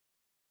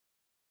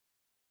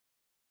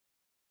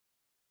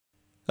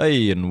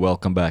Hey, and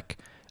welcome back.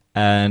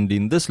 And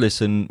in this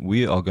lesson,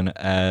 we are going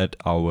to add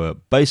our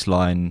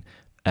bassline,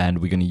 and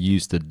we're going to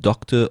use the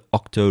Dr.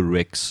 Octo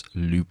Rex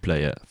loop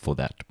player for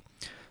that.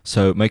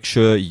 So make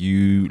sure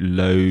you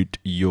load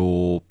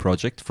your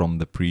project from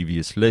the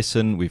previous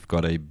lesson. We've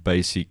got a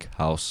basic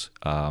house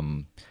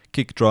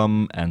kick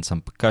drum and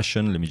some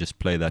percussion. Let me just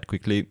play that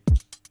quickly.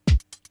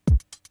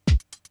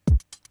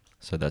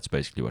 So that's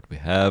basically what we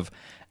have.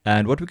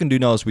 And what we can do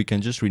now is we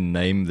can just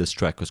rename this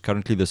track, because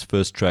currently this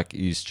first track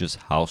is just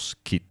House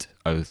Kit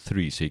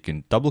 03. So you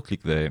can double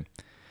click there,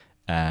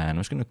 and I'm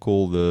just going to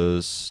call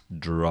this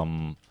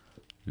Drum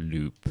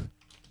Loop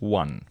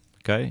 1.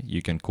 Okay,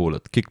 you can call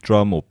it kick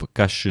drum or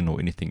percussion or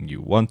anything you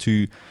want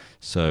to.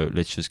 So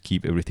let's just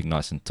keep everything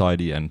nice and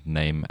tidy and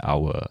name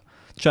our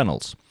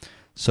channels.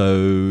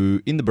 So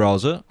in the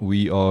browser,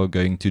 we are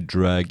going to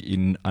drag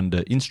in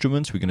under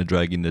instruments. We're going to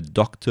drag in the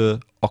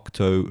Dr.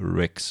 Octo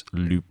Rex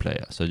loop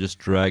player. So just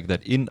drag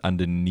that in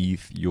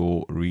underneath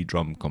your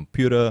redrum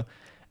computer,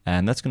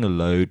 and that's going to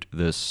load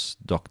this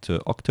Dr.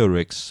 Octo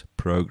Rex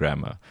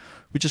programmer,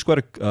 which is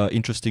quite an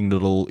interesting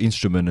little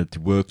instrument. It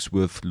works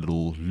with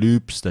little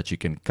loops that you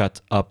can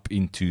cut up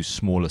into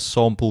smaller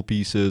sample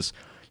pieces.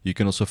 You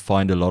can also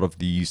find a lot of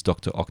these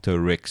Dr. Octo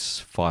Rex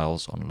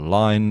files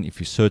online if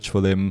you search for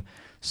them.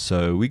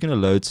 So we're going to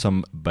load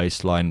some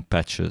bassline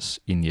patches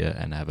in here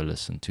and have a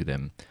listen to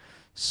them.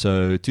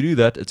 So to do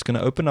that, it's going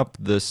to open up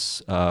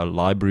this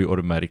library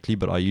automatically,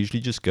 but I usually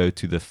just go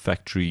to the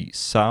factory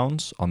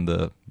sounds on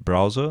the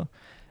browser,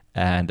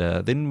 and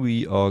then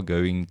we are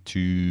going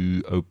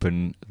to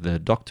open the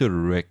Dr.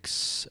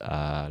 Rex.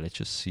 Let's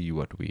just see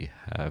what we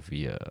have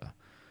here.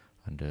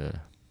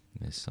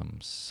 There's some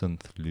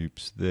synth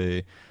loops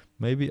there.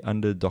 Maybe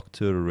under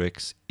Dr.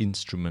 Rex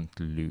instrument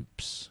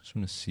loops. Just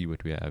want to see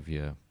what we have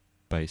here.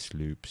 Bass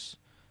loops,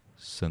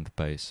 synth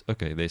bass.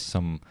 Okay, there's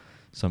some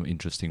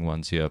interesting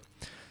ones here.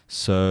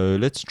 So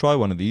let's try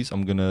one of these.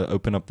 I'm going to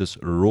open up this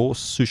raw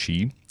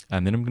sushi,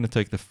 and then I'm going to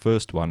take the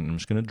first one. I'm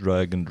just going to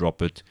drag and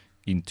drop it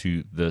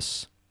into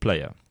this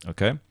player.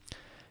 Okay.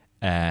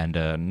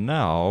 And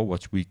now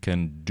what we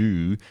can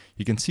do,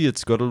 you can see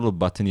it's got a little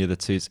button here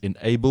that says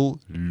enable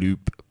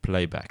loop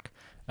playback.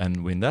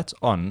 And when that's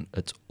on,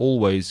 it's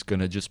always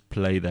going to just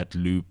play that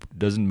loop.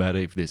 Doesn't matter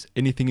if there's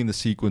anything in the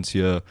sequence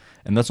here.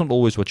 And that's not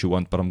always what you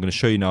want, but I'm going to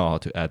show you now how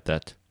to add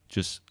that.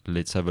 Just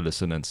let's have a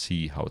listen and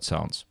see how it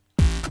sounds.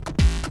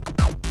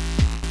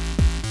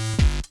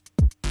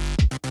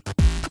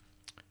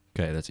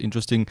 Okay, that's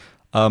interesting.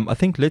 I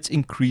think let's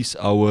increase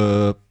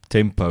our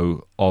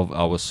tempo of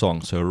our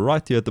song. So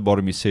right here at the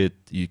bottom,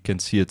 you can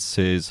see it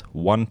says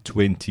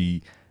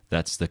 120.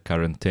 That's the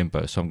current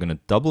tempo. So I'm going to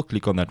double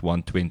click on that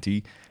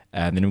 120.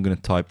 And then I'm going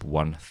to type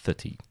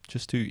 130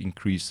 just to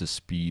increase the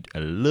speed a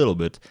little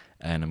bit,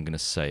 and I'm going to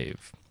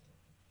save.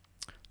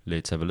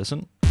 Let's have a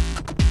listen.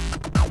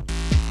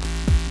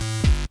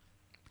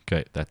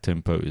 Okay, that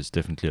tempo is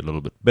definitely a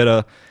little bit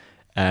better.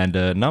 And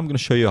now I'm going to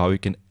show you how you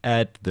can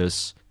add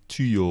this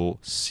to your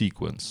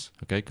sequence.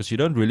 Okay, because you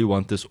don't really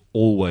want this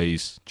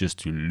always just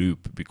to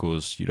loop,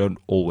 because you don't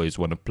always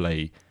want to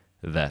play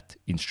that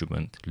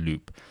instrument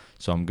loop.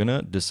 So I'm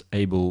gonna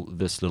disable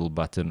this little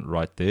button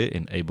right there,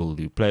 enable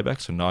loop playback.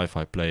 So now if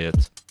I play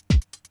it,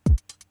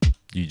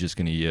 you're just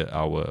gonna hear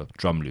our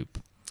drum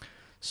loop.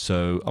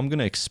 So I'm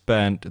gonna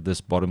expand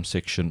this bottom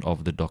section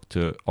of the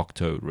Dr.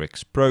 Octo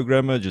Rex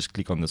programmer. Just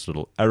click on this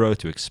little arrow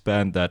to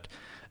expand that.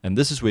 And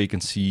this is where you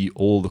can see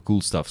all the cool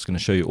stuff. It's gonna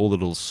show you all the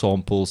little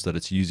samples that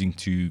it's using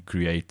to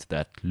create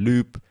that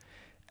loop.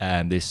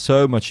 And there's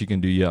so much you can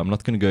do here. I'm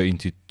not gonna go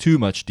into too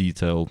much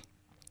detail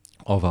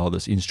of how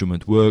this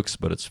instrument works,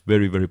 but it's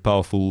very, very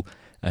powerful,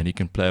 and you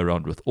can play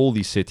around with all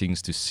these settings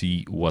to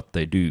see what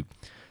they do.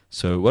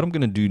 So what I'm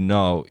going to do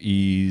now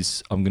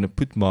is I'm going to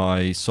put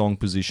my song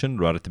position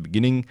right at the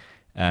beginning,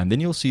 and then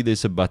you'll see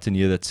there's a button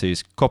here that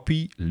says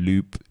copy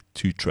loop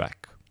to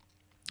track.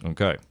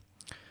 Okay,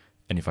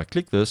 and if I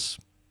click this,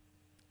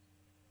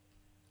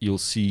 you'll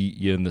see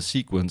here in the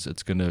sequence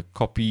it's going to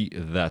copy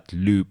that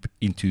loop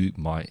into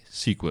my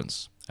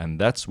sequence. And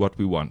that's what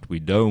we want. We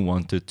don't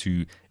want it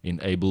to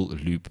enable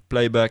loop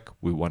playback.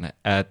 We want to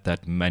add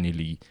that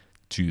manually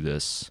to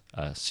this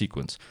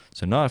sequence.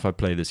 So now if I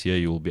play this here,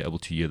 you'll be able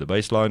to hear the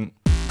bass line.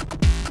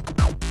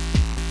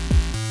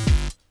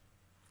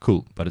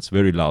 Cool, but it's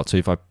very loud. So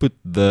if I put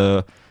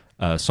the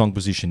song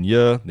position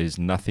here, there's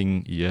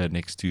nothing here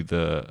next to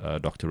the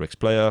Dr. Rex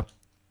player.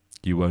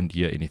 You won't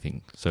hear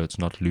anything. So it's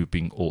not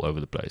looping all over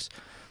the place.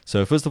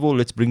 So first of all,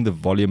 let's bring the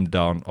volume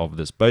down of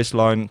this bass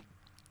line.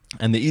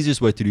 And the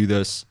easiest way to do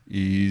this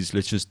is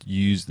let's just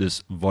use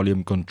this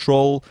volume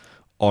control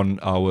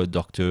on our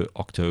Dr.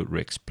 Octo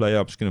Rex player.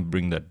 I'm just going to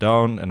bring that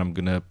down, and I'm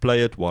going to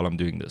play it while I'm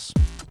doing this.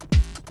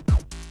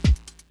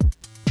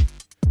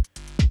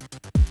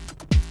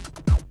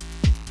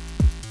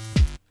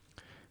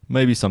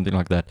 Maybe something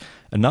like that.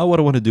 And now what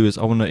I want to do is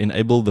I want to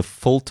enable the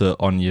filter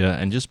on here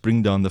and just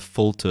bring down the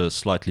filter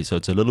slightly so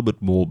it's a little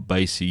bit more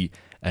bassy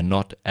and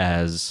not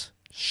as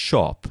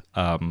sharp.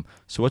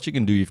 So what you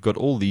can do, you've got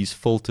all these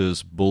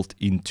filters built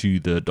into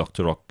the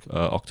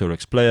Octo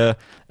Rex player,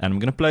 and I'm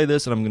going to play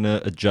this and I'm going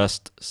to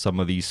adjust some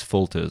of these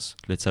filters.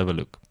 Let's have a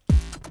look.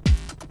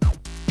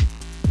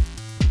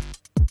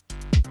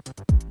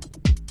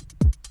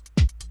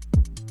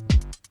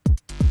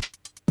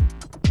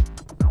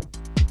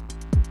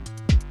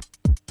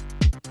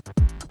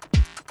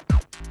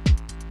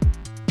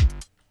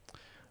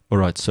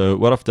 Alright, so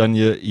what I've done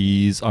here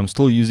is I'm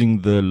still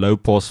using the low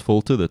pass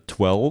filter, the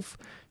 12.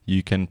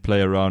 You can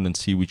play around and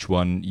see which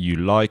one you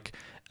like.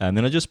 And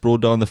then I just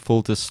brought down the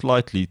filter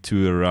slightly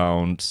to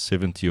around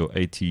 70 or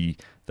 80.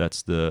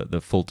 That's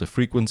the filter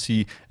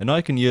frequency. And now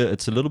I can hear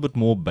it's a little bit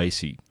more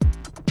bassy.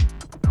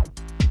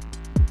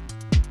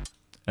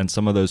 And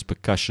some of those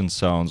percussion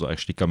sounds are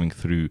actually coming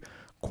through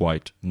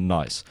quite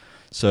nice.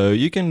 So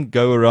you can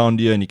go around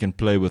here and you can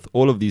play with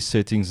all of these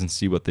settings and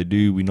see what they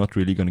do. We're not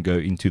really going to go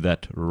into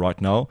that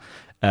right now.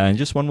 And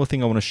just one more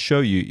thing I want to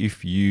show you,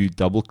 if you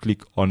double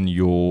click on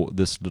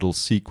this little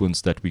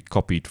sequence that we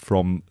copied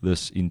from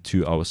this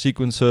into our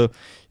sequencer,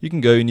 you can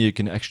go in here, you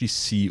can actually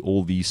see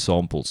all these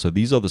samples. So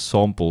these are the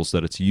samples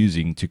that it's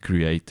using to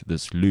create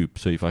this loop.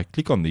 So if I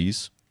click on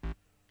these,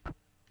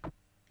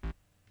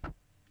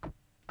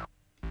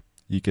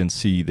 you can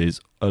see there's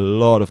a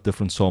lot of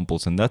different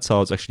samples, and that's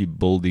how it's actually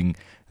building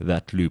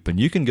that loop. And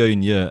you can go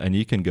in here and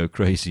you can go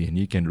crazy and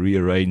you can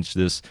rearrange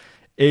this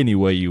any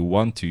way you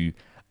want to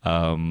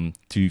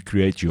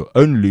create your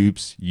own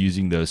loops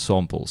using those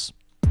samples.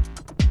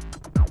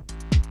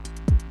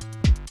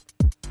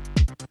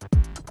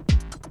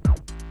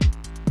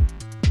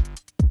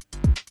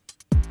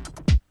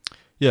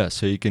 Yeah,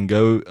 so you can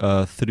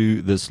go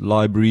through this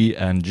library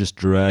and just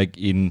drag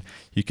in.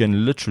 You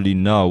can literally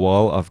now,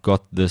 while I've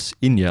got this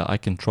in here, I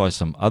can try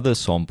some other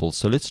samples.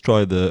 So let's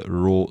try the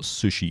raw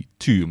sushi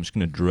 2. I'm just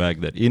going to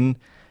drag that in.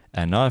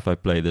 And now if I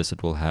play this,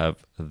 it will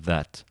have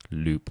that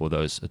loop, or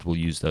it will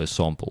use those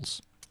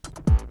samples.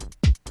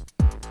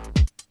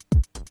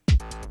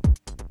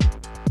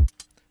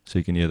 So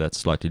you can hear that's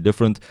slightly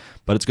different,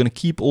 but it's going to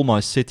keep all my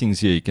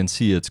settings here. You can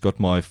see it's got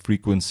my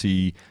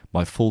frequency,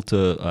 my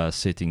filter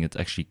setting. It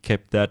actually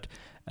kept that,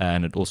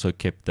 and it also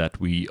kept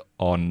that we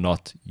are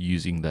not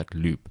using that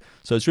loop.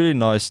 So it's really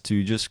nice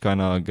to just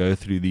kind of go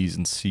through these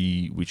and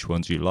see which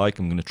ones you like.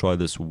 I'm going to try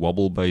this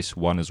wobble bass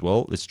one as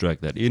well. Let's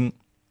drag that in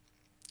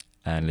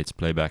and let's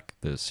play back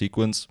the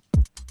sequence.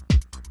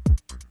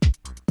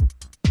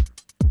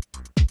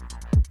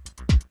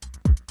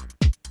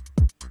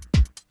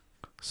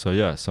 So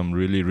yeah, some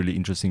really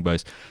interesting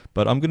bass.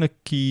 But I'm going to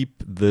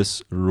keep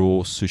this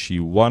raw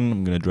sushi 1.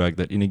 I'm going to drag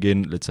that in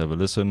again. Let's have a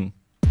listen.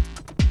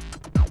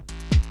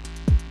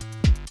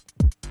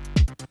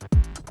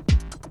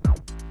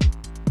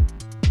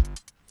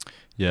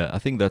 Yeah, I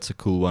think that's a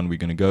cool one we're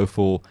going to go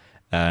for.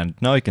 And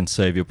now you can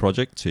save your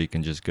project. So you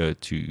can just go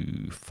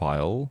to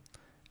File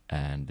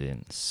and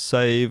then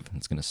Save.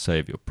 It's going to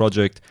save your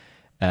project.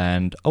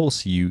 And I will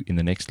see you in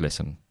the next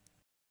lesson.